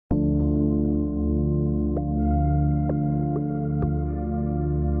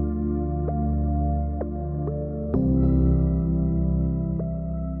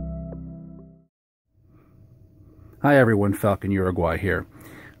Hi everyone, Falcon Uruguay here.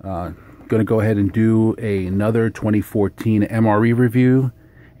 Going to go ahead and do another 2014 MRE review,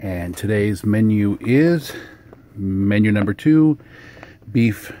 and today's menu is menu number 2,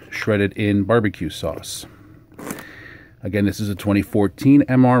 beef shredded in barbecue sauce. Again, this is a 2014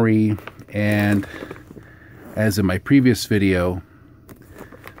 MRE, and as in my previous video,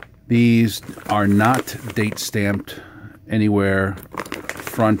 these are not date stamped anywhere,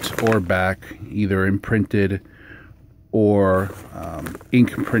 front or back, either imprinted or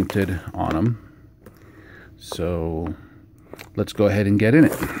ink printed on them. So let's go ahead and get in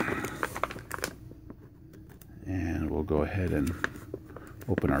it. And we'll go ahead and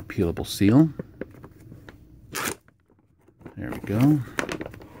open our peelable seal. There we go.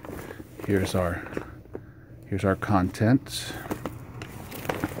 Here's our contents.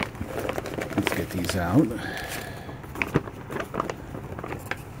 Let's get these out.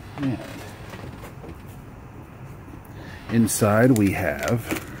 And inside we have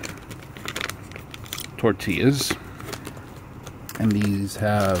tortillas, and these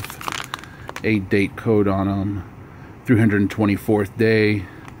have a date code on them, 324th day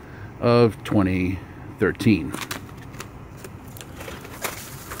of 2013.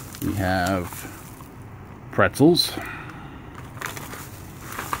 We have pretzels,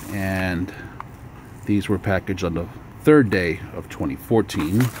 and these were packaged on the 3rd day of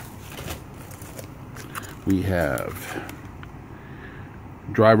 2014. We have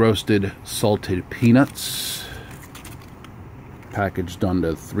dry roasted salted peanuts, packaged on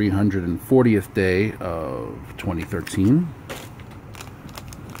the 340th day of 2013.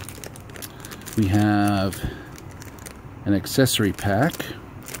 We have an accessory pack.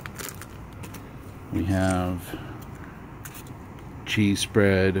 We have cheese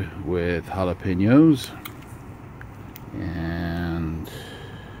spread with jalapenos, and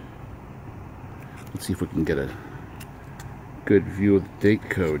let's see if we can get a good view of the date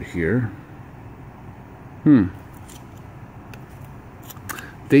code here.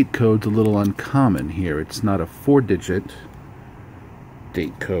 Date code's a little uncommon here. It's not a 4-digit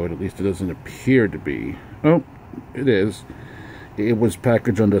date code, at least it doesn't appear to be. Oh, it is. It was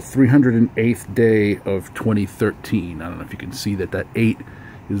packaged on the 308th day of 2013. I don't know if you can see that 8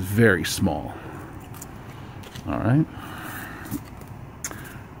 is very small. Alright.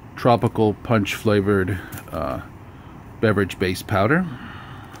 Tropical punch flavored beverage base powder.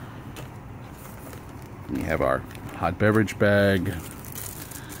 We have our hot beverage bag,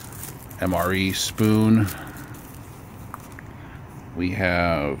 MRE spoon. We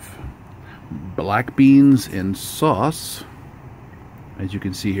have black beans in sauce, as you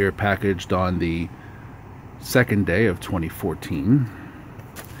can see here, packaged on the 2nd day of 2014.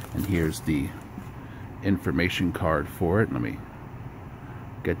 And here's the information card for it. Let me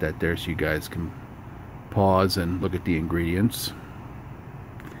get that there so you guys can pause and look at the ingredients.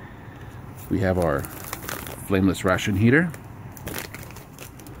 We have our flameless ration heater,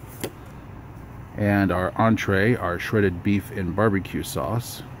 and our entree, our shredded beef in barbecue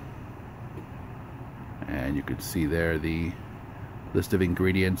sauce. And you can see there the list of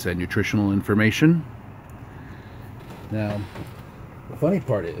ingredients and nutritional information. Now, the funny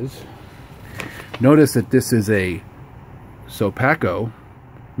part is, notice that this is a Sopaco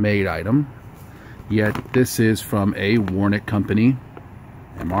made item, yet this is from a Warnick company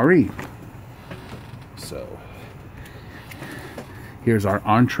MRE. So here's our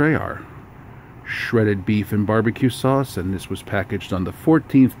entree, our shredded beef and barbecue sauce, and this was packaged on the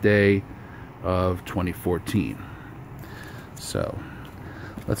 14th day of 2014. So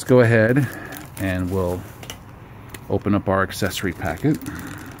let's go ahead and we'll open up our accessory packet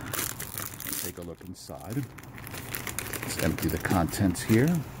and take a look inside. Let's empty the contents here.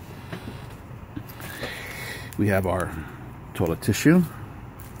 We have our toilet tissue.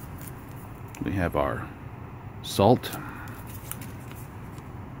 We have our salt,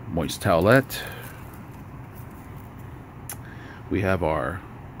 moist towelette. We have our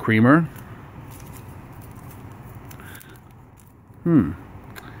creamer.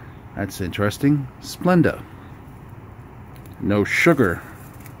 That's interesting. Splenda. No sugar,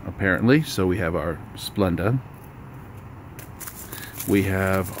 apparently, so we have our Splenda. We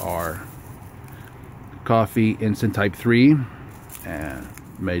have our coffee instant type 3,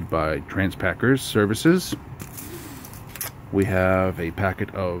 made by Transpackers Services. We have a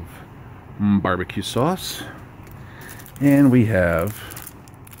packet of barbecue sauce, and we have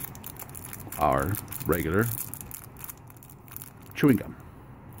our regular chewing gum.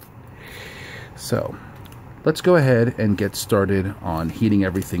 So let's go ahead and get started on heating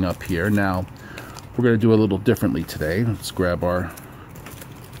everything up here. Now we're going to do a little differently today. Let's grab our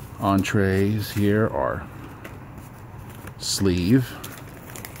entrees here, our sleeve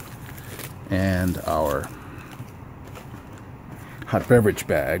and our hot beverage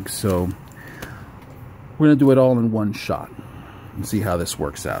bag. So we're going to do it all in one shot and see how this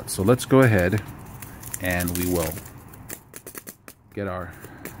works out. So let's go ahead and we will get our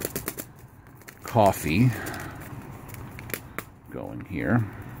coffee going here.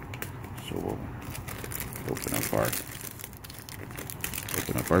 So we'll open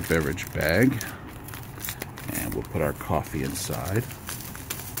up our beverage bag and we'll put our coffee inside.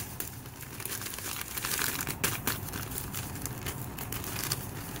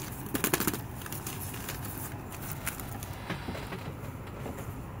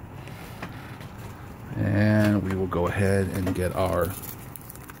 And we will go ahead and get our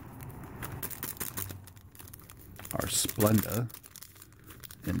Splenda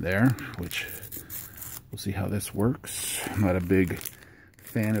in there, which we'll see how this works. I'm not a big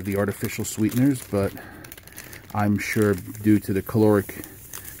fan of the artificial sweeteners, but I'm sure due to the caloric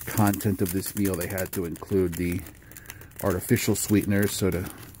content of this meal, they had to include the artificial sweeteners so to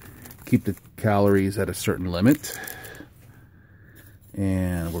keep the calories at a certain limit.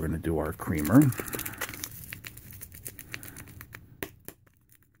 And we're going to do our creamer.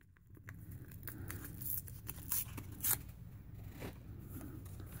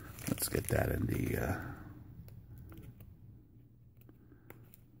 Let's get that in the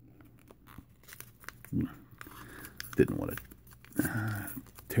didn't want to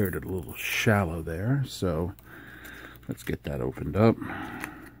tear it a little shallow there, so let's get that opened up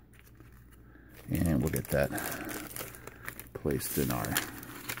and we'll get that placed in our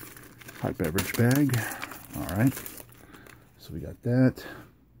hot beverage bag. All right, so we got that.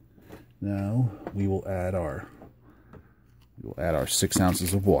 Now we will add our 6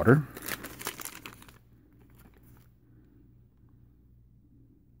 ounces of water.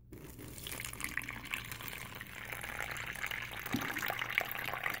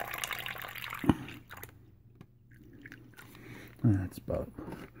 That's about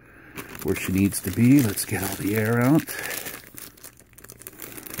where she needs to be. Let's get all the air out.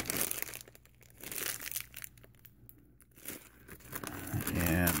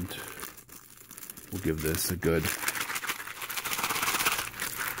 And we'll give this a good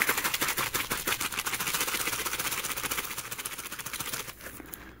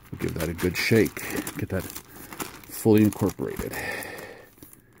shake. Get that fully incorporated.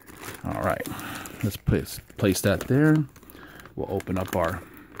 All right, let's place that there. We'll open up our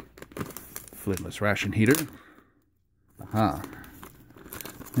flitless ration heater. Aha.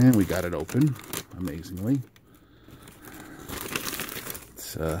 And we got it open, amazingly.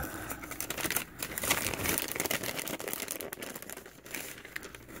 It's,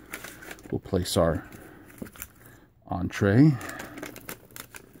 we'll place our entree.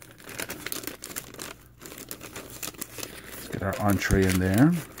 Let's get our entree in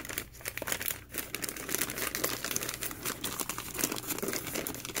there.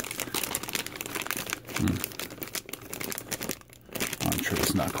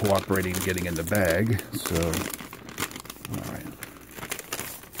 Entree's not cooperating getting in the bag, so all right.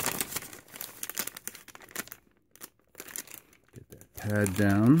 Get that pad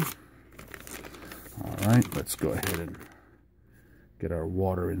down. All right, let's go ahead and get our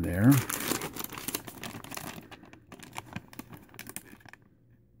water in there.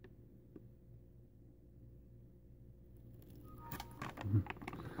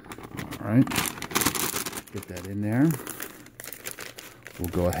 All right, get that in there. We'll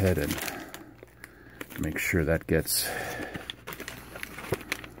go ahead and make sure that gets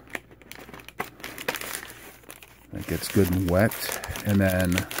good and wet. And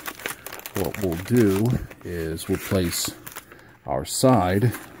then what we'll do is we'll place our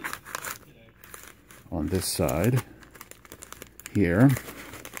side on this side here,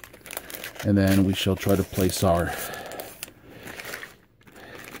 and then we shall try to place our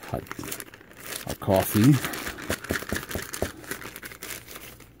coffee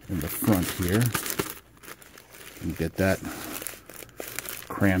in the front here and get that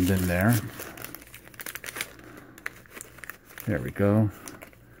crammed in there. There we go.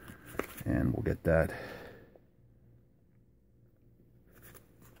 And we'll get that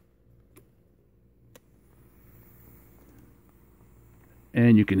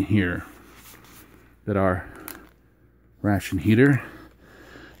and you can hear that our ration heater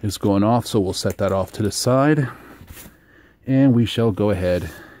is going off, so we'll set that off to the side and we shall go ahead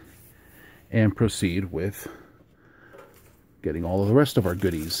and proceed with getting all of the rest of our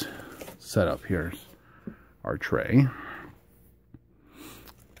goodies set up. Here's our tray.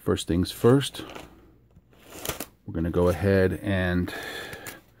 First things first, we're going to go ahead and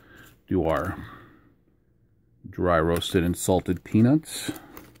do our dry roasted and salted peanuts.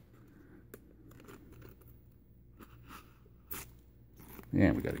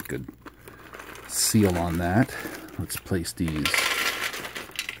 And we got a good seal on that. Let's place these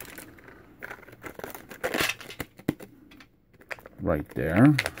right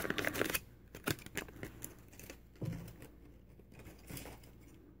there.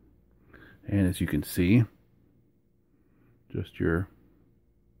 And as you can see, just your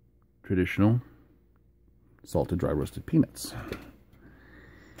traditional salted dry roasted peanuts.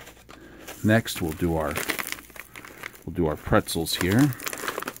 Next, we'll do our pretzels here.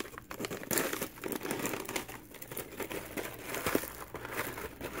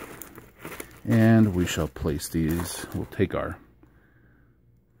 And we shall place these. We'll take our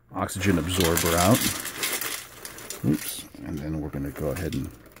oxygen absorber out. Oops. And then we're going to go ahead and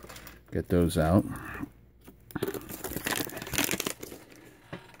get those out.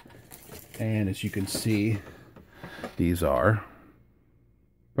 And as you can see, these are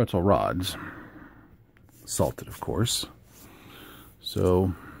pretzel rods, salted of course.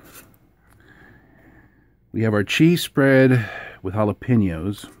 So we have our cheese spread with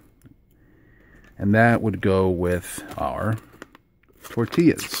jalapenos, and that would go with our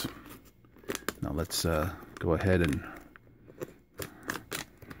tortillas. Now let's go ahead and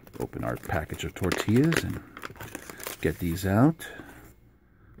open our package of tortillas and get these out.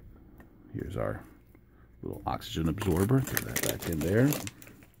 Here's our little oxygen absorber. Throw that back in there.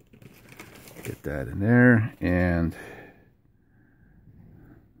 Get that in there. And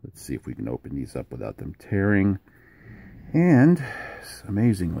let's see if we can open these up without them tearing. And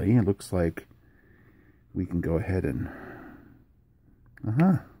amazingly, it looks like we can go ahead and...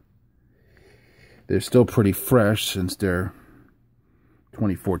 They're still pretty fresh since they're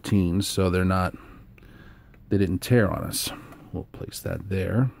 2014, so they didn't tear on us. We'll place that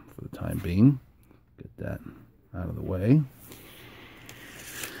there for the time being. Get that out of the way.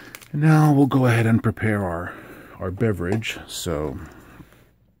 And now we'll go ahead and prepare our beverage. So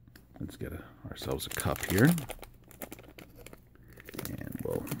let's get ourselves a cup here. And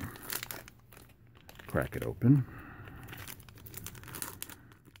we'll crack it open.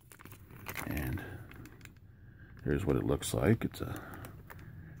 And here's what it looks like. It's a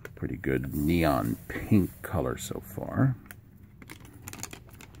pretty good neon pink color so far.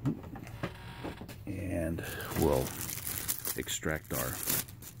 And we'll extract our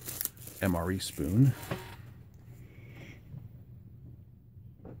MRE spoon.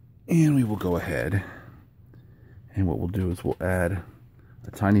 And we will go ahead, and what we'll do is we'll add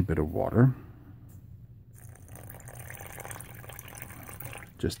a tiny bit of water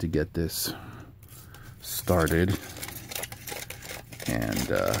just to get this started, and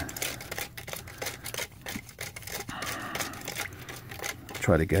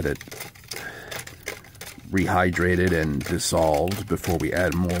try to get it rehydrated and dissolved before we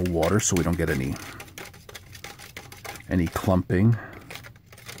add more water, so we don't get any clumping.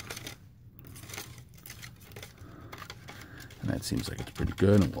 And that seems like it's pretty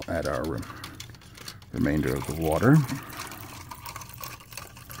good, and we'll add our remainder of the water.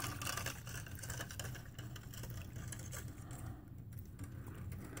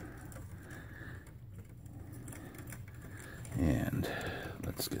 And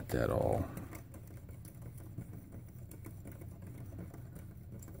let's get that all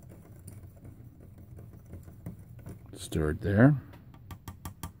stirred there.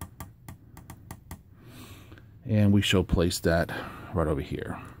 And we shall place that right over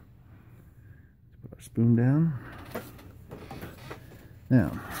here. Put our spoon down.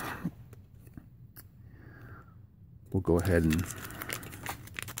 Now, we'll go ahead and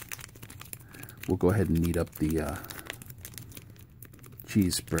knead up the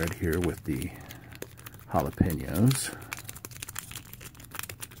cheese spread here with the jalapenos.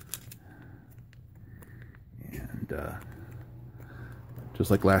 And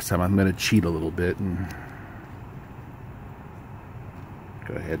just like last time, I'm going to cheat a little bit and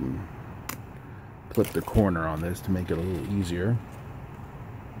go ahead and flip the corner on this to make it a little easier.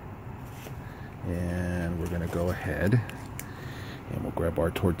 And we're going to go ahead and we'll grab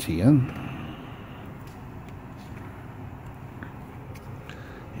our tortilla.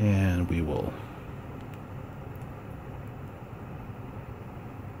 And we will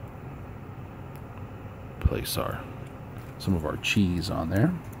place some of our cheese on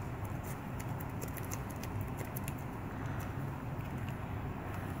there.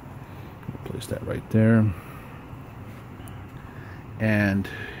 We'll place that right there. And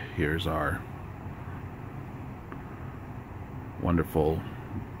here's our wonderful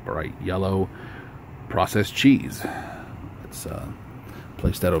bright yellow processed cheese. Let's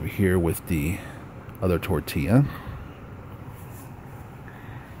place that over here with the other tortilla.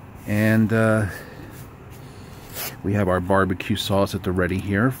 And we have our barbecue sauce at the ready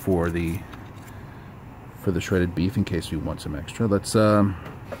here for the shredded beef in case we want some extra. Let's go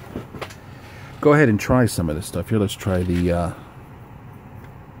ahead and try some of this stuff here. Let's try the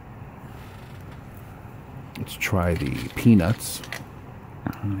peanuts.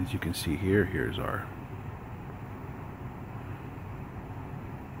 As you can see here, here's our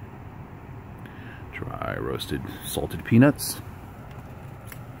dry roasted salted peanuts.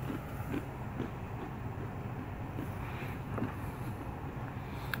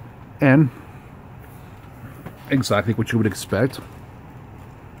 And exactly what you would expect.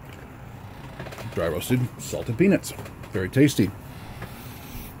 Dry roasted salted peanuts. Very tasty.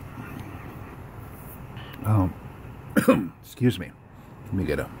 Excuse me. Let me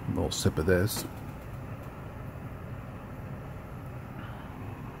get a little sip of this.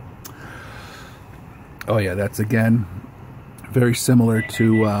 Oh yeah, that's again very similar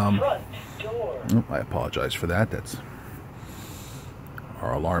to oh, I apologize for that. That's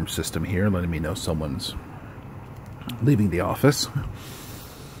our alarm system here letting me know someone's leaving the office.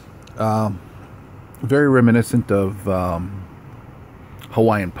 Very reminiscent of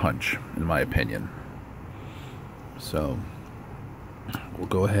Hawaiian Punch, in my opinion. So we'll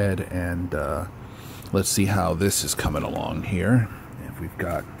go ahead and let's see how this is coming along here. If we've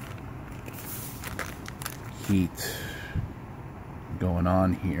got heat going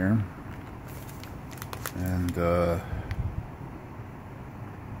on here, and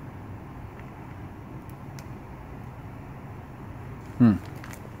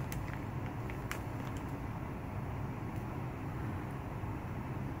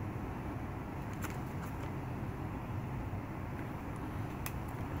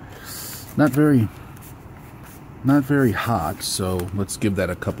not very hot, so let's give that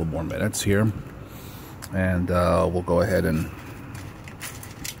a couple more minutes here, and we'll go ahead and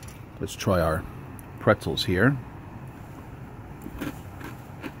let's try our pretzels here.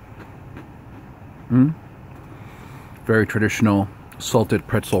 Very traditional salted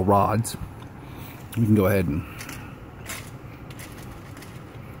pretzel rods. You can go ahead and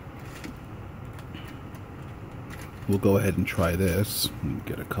we'll go ahead and try this.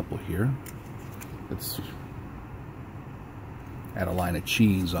 Get a couple here. Let's add a line of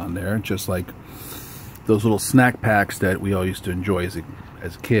cheese on there, just like those little snack packs that we all used to enjoy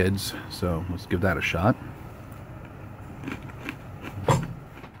as kids. So let's give that a shot.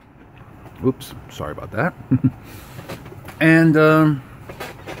 Oops, sorry about that. And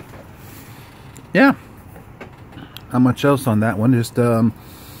yeah, not much else on that one. Just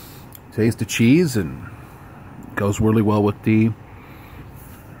taste the cheese, and goes really well with the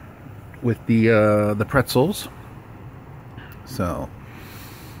pretzels. So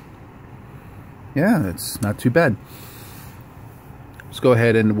yeah, it's not too bad. Let's go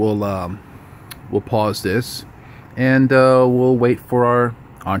ahead and we'll pause this, and we'll wait for our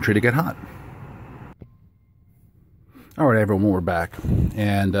entree to get hot. All right, everyone, we're back,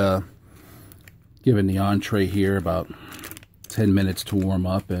 and giving the entree here about 10 minutes to warm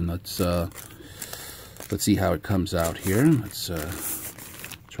up, and let's see how it comes out here. Let's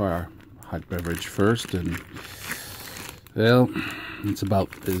try our hot beverage first, and well, it's about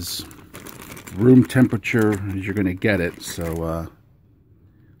as room temperature as you're gonna get it. So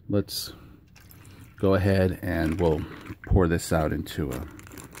let's go ahead and we'll pour this out into a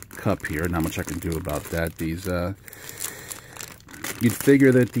cup here. Not much I can do about that. These you'd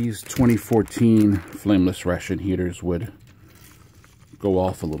figure that these 2014 flameless ration heaters would go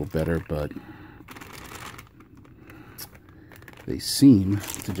off a little better, but they seem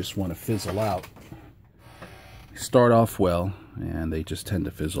to just want to fizzle out. They start off well, and they just tend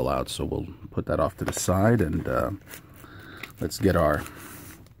to fizzle out. So we'll put that off to the side, and let's get our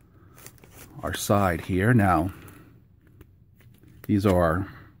side here. Now, these are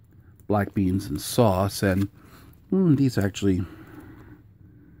black beans and sauce, and these actually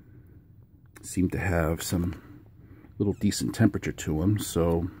seem to have some little decent temperature to them.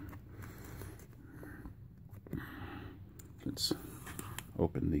 So let's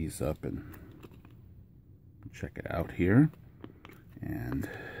open these up and check it out here. And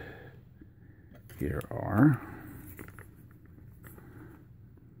here are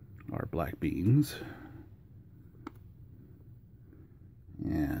our black beans.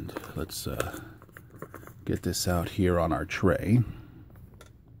 And let's get this out here on our tray.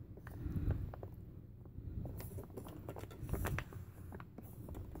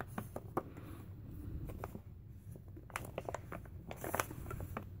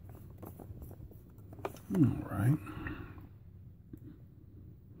 All right.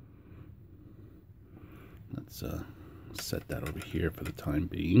 set that over here for the time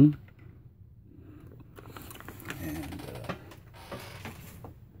being. And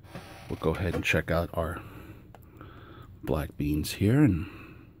we'll go ahead and check out our black beans here. And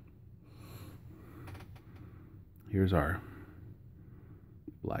here's our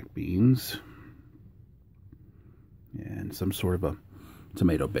black beans and some sort of a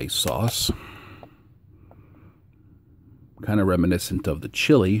tomato-based sauce, kind of reminiscent of the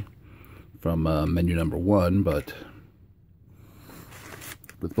chili from menu number 1, but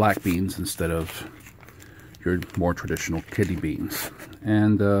with black beans instead of your more traditional kidney beans.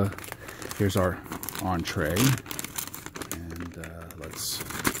 And here's our entree, and let's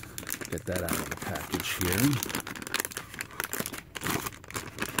get that out of the package here.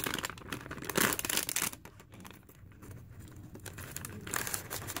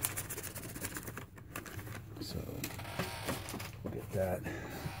 So we'll get that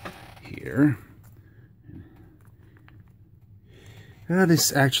here.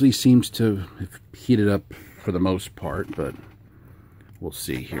 This actually seems to have heated up for the most part, but we'll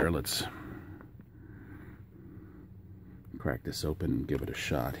see here. Let's crack this open and give it a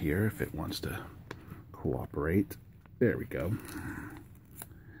shot here if it wants to cooperate. There we go.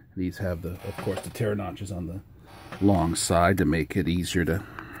 These have, of course, the tear notches on the long side to make it easier to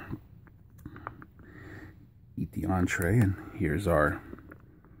eat the entree. And here's our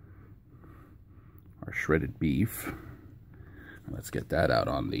shredded beef. Let's get that out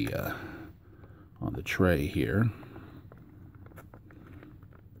on the tray here.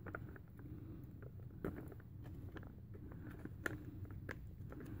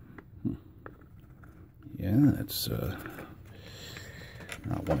 Yeah, that's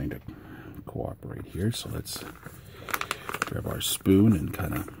not wanting to cooperate here, so let's grab our spoon and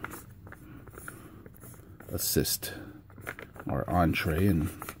kind of assist our entree in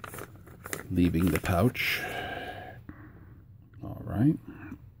leaving the pouch. All right,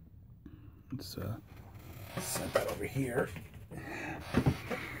 let's set that over here.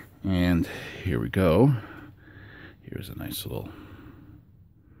 And here we go. Here's a nice little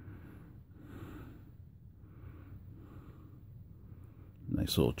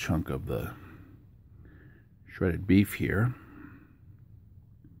chunk of the shredded beef here.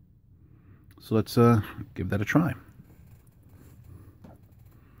 So let's give that a try.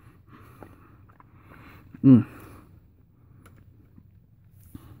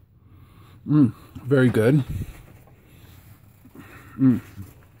 Very good.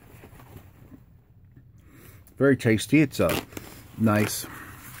 Very tasty. It's a nice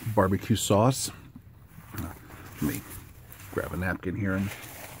barbecue sauce. Let me grab a napkin here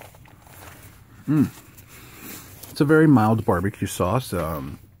and it's a very mild barbecue sauce.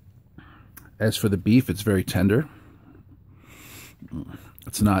 As for the beef, it's very tender.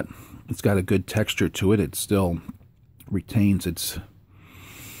 It's got a good texture to it. It still retains its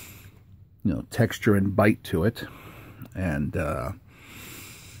texture and bite to it. And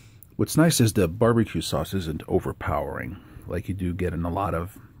what's nice is the barbecue sauce isn't overpowering like you do get in a lot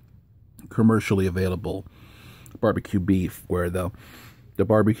of commercially available barbecue beef, where the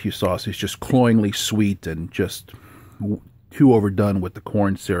barbecue sauce is just cloyingly sweet and just too overdone with the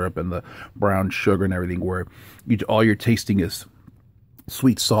corn syrup and the brown sugar and everything, where all you're tasting is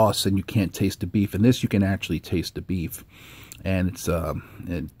sweet sauce and you can't taste the beef. In this, you can actually taste the beef, and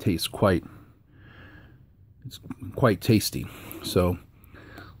it tastes quite tasty. So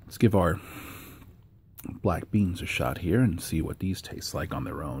let's give our black beans a shot here and see what these taste like on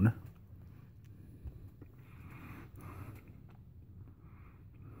their own.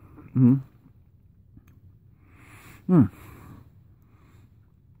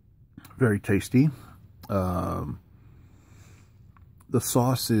 Very tasty. The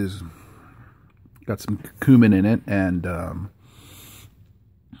sauce is got some cumin in it, and there's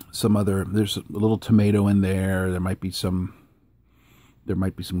a little tomato in there. There might be some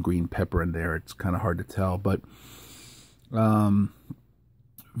green pepper in there. It's kind of hard to tell, but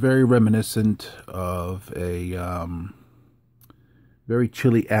very reminiscent of a very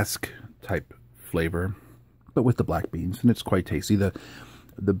chili-esque type flavor, but with the black beans, and it's quite tasty. The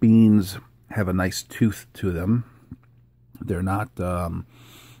beans have a nice tooth to them. They're not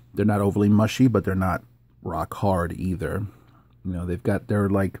overly mushy, but they're not rock hard either. They're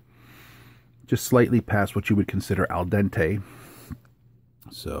like just slightly past what you would consider al dente.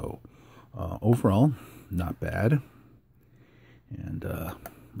 So overall, not bad. And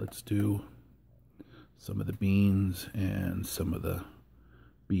let's do some of the beans and some of the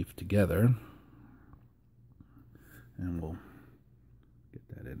beef together, and we'll get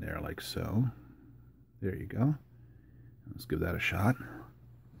that in there like so. There you go. Let's give that a shot.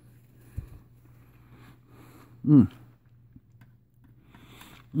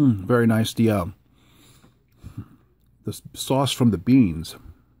 Very nice. The sauce from the beans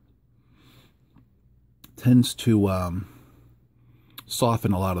tends to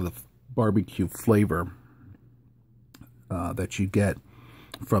soften a lot of the barbecue flavor that you get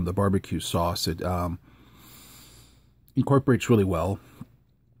from the barbecue sauce. It incorporates really well,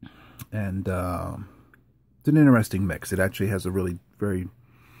 and it's an interesting mix. It actually has a really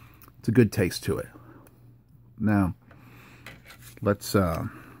it's a good taste to it. Now, let's add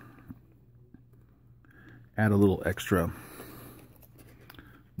a little extra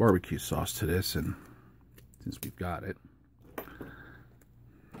barbecue sauce to this, and since we've got it,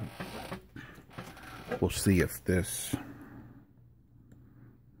 we'll see if this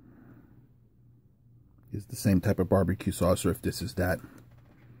is the same type of barbecue sauce or if this is that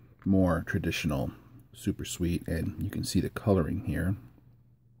more traditional super sweet. And you can see the coloring here.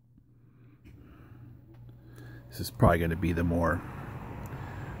 This is probably going to be the more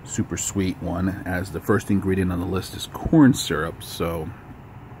super sweet one, as the first ingredient on the list is corn syrup. So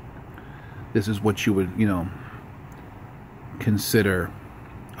this is what you would, consider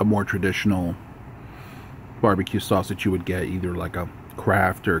a more traditional barbecue sauce that you would get either like a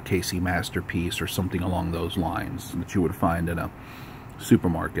Kraft or Casey Masterpiece or something along those lines that you would find in a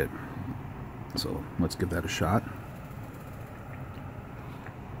supermarket. So let's give that a shot.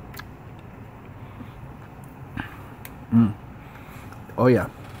 Oh yeah,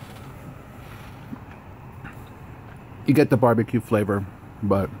 you get the barbecue flavor,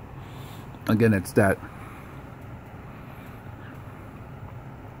 but again, it's that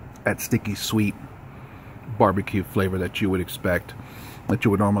sticky sweet barbecue flavor that you would expect, that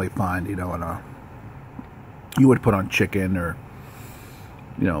you would normally find, you would put on chicken or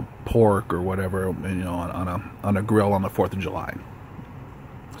pork or whatever, on a grill on the 4th of July.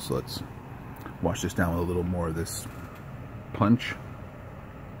 So let's wash this down with a little more of this punch.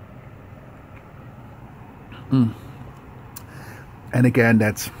 And again,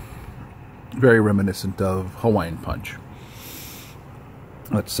 that's very reminiscent of Hawaiian punch.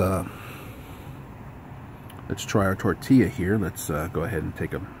 Let's try our tortilla here. Let's go ahead and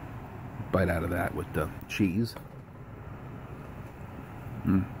take a bite out of that with the cheese.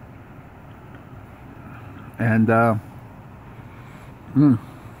 And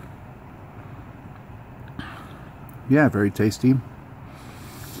yeah, very tasty.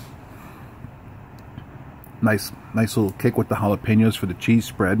 Nice little kick with the jalapenos for the cheese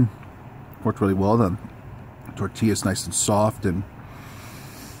spread. Worked really well. The tortilla is nice and soft and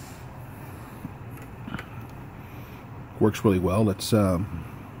works really well. Let's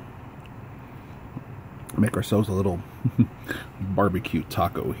make ourselves a little barbecue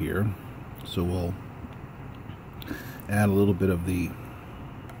taco here. So we'll add a little bit of the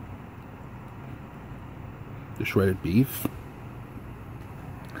shredded beef,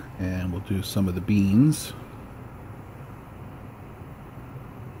 and we'll do some of the beans.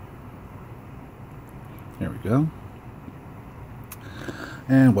 There we go.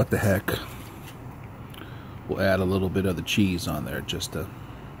 And what the heck, we'll add a little bit of the cheese on there just to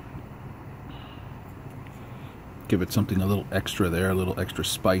give it something a little extra there, a little extra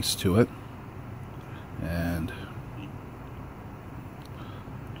spice to it. And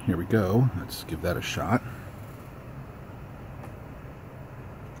here we go. Let's give that a shot.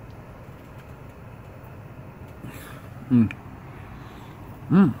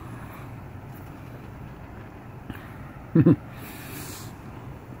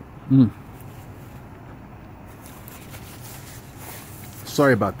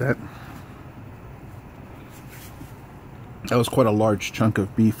 Sorry about that. That was quite a large chunk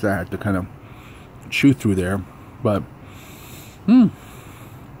of beef that I had to kind of chew through there, but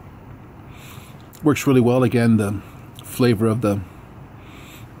works really well. Again, the flavor of the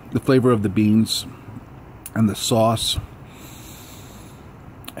beans and the sauce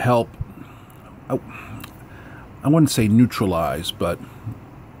help, I wouldn't say neutralize, but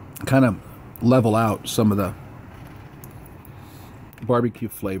kind of level out some of the barbecue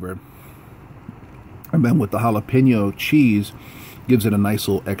flavor. And then with the jalapeno cheese, gives it a nice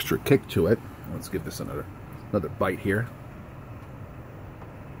little extra kick to it. Let's give this another bite here.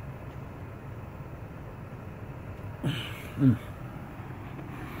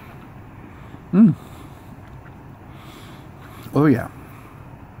 Oh yeah.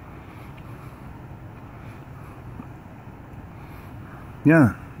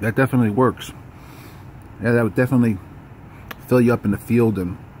 Yeah, that definitely works. Yeah, that would definitely fill you up in the field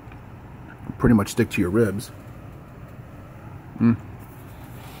and pretty much stick to your ribs.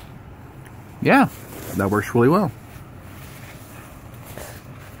 Yeah, that works really well.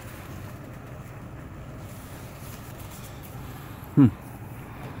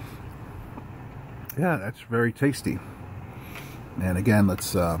 Yeah, that's very tasty. And again,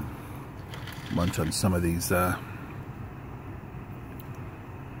 let's munch on some of these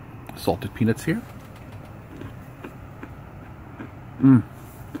salted peanuts here.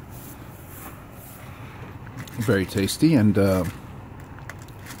 Very tasty. And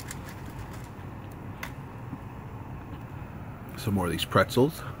some more of these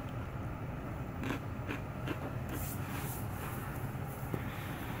pretzels.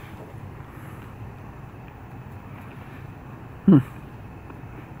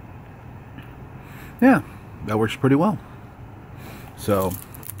 Yeah, that works pretty well. So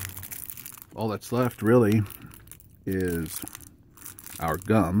all that's left really is our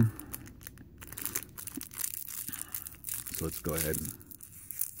gum. So let's go ahead and,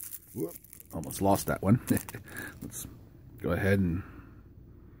 whoop, almost lost that one. Let's go ahead and,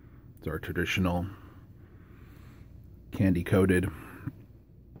 it's our traditional candy coated,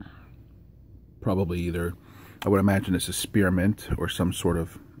 probably either, I would imagine it's a spearmint or some sort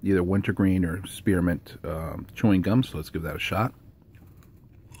of either wintergreen or spearmint chewing gum. So let's give that a shot.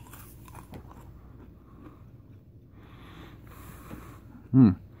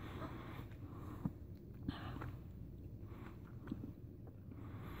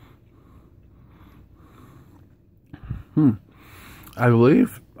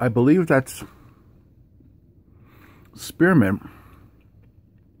 I believe that's spearmint.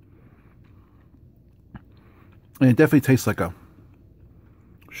 And it definitely tastes like a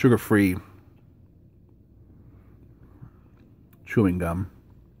sugar-free chewing gum.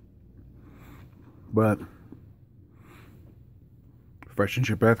 But freshens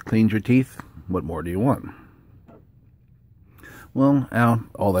your breath, cleans your teeth. What more do you want? Well, now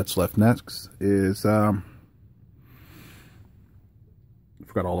all that's left next is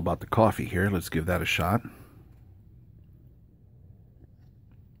forgot all about the coffee here. Let's give that a shot.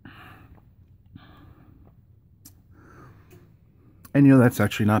 And you know, that's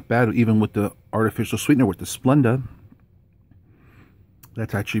actually not bad, even with the artificial sweetener, with the Splenda.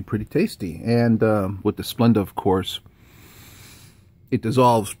 That's actually pretty tasty. And with the Splenda, of course, it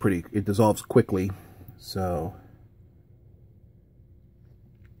dissolves quickly. So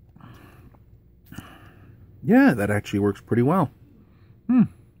yeah, that actually works pretty well.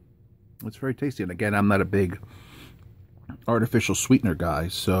 It's very tasty. And again, I'm not a big artificial sweetener guy,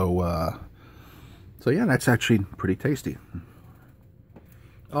 so yeah, that's actually pretty tasty.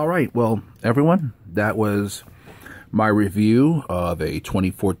 All right, well, everyone, that was my review of a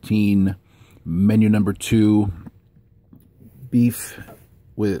 2014 menu number 2 beef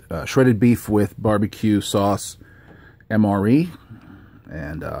with shredded beef with barbecue sauce MRE,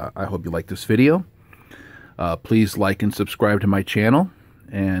 and I hope you like this video. Please like and subscribe to my channel.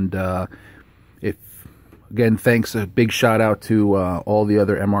 And again, thanks, a big shout out to all the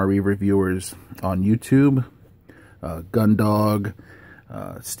other MRE reviewers on YouTube, Gundog,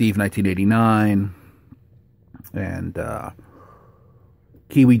 Steve 1989, and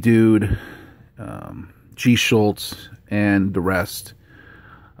Kiwi Dude, G Schultz, and the rest.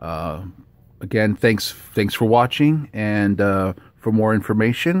 Again, thanks for watching, and for more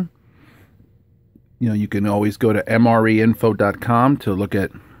information, you know, you can always go to mreinfo.com to look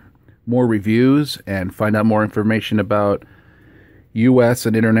at more reviews and find out more information about U.S.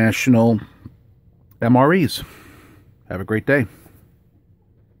 and international MREs. Have a great day.